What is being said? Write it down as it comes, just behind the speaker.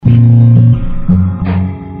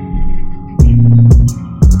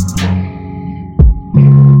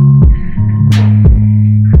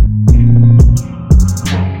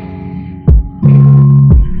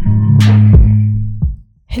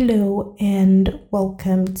and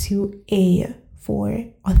welcome to A for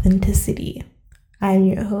Authenticity. I'm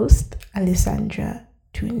your host, Alessandra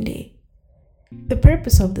Tunde. The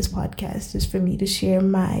purpose of this podcast is for me to share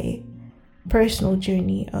my personal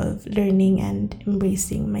journey of learning and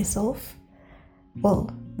embracing myself.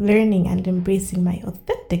 Well, learning and embracing my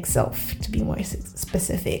authentic self, to be more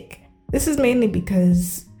specific. This is mainly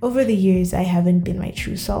because over the years I haven't been my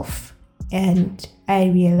true self, and I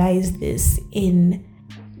realized this in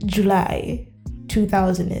July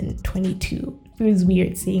 2022. It was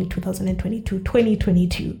weird saying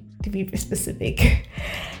 2022 to be specific.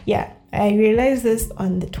 Yeah, I realized this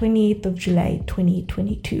on the 28th of July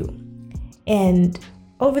 2022. And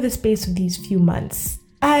over the space of these few months,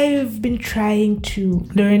 I've been trying to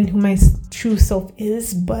learn who my true self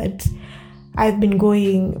is, but I've been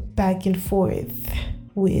going back and forth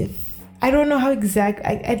with, I don't know how exact,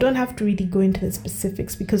 I don't have to really go into the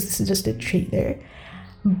specifics because this is just a trailer,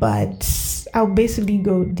 but I'll basically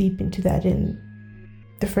go deep into that in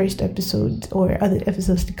the first episode or other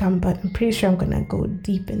episodes to come, but I'm pretty sure I'm gonna go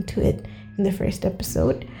deep into it in the first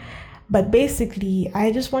episode. But basically,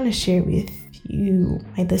 I just want to share with you,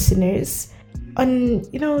 my listeners, on,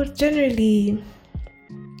 generally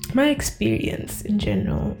my experience in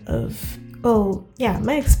general of learning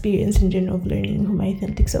who my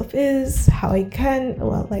authentic self is, how I can,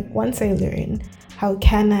 once I learn, how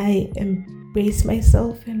can I embrace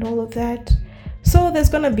myself and all of that. So there's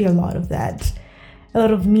going to be a lot of that, a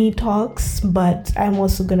lot of me talks, but I'm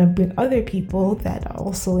also going to bring other people that are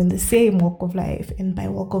also in the same walk of life. And by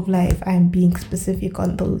walk of life, I'm being specific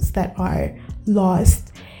on those that are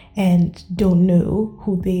lost and don't know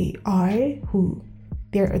who they are, who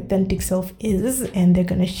their authentic self is, and they're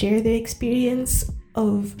going to share their experience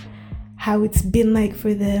of how it's been like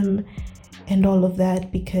for them and all of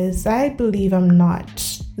that, because I believe I'm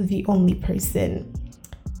not the only person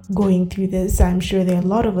going through this. I'm sure there are a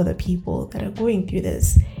lot of other people that are going through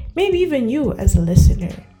this. Maybe even you as a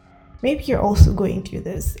listener. Maybe you're also going through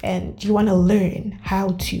this and you want to learn how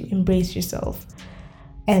to embrace yourself.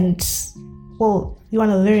 And, you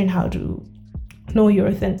want to learn how to know your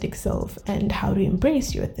authentic self and how to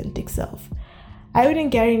embrace your authentic self. I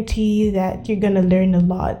wouldn't guarantee that you're going to learn a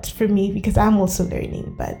lot from me because I'm also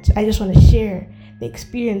learning, but I just want to share the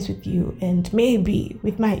experience with you, and maybe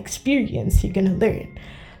with my experience, you're going to learn.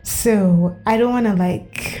 So I don't want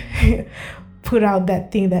to put out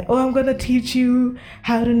that thing that, I'm going to teach you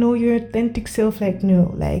how to know your authentic self.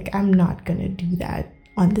 No, I'm not going to do that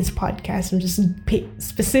on this podcast. I'm just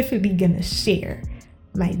specifically going to share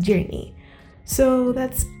my journey. So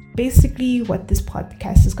that's basically what this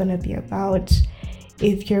podcast is going to be about.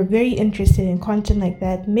 If you're very interested in content like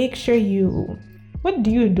that, make sure what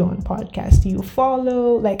do you do on podcasts? Do you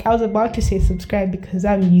follow? I was about to say subscribe because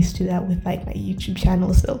I'm used to that with my YouTube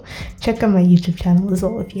channel. So check out my YouTube channel as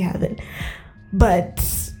well if you haven't. But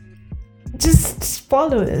just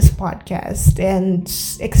follow this podcast and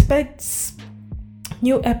expect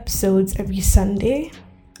new episodes every Sunday.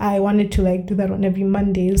 I wanted to do that on every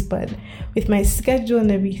Mondays, but with my schedule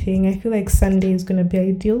and everything, I feel like Sunday is going to be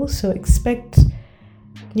ideal. So expect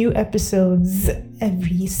new episodes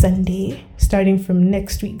every Sunday, starting from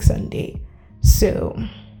next week Sunday. So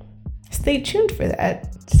stay tuned for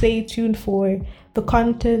that. Stay tuned for the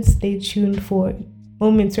content. Stay tuned for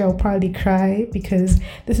moments where I'll probably cry, because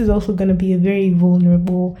this is also going to be a very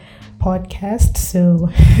vulnerable podcast. So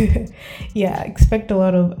yeah, expect a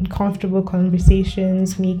lot of uncomfortable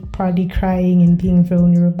conversations, me probably crying and being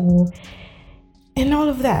vulnerable and all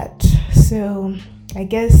of that. So I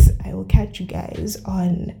guess I will catch you guys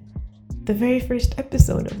on the very first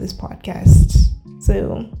episode of this podcast.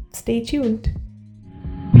 So stay tuned.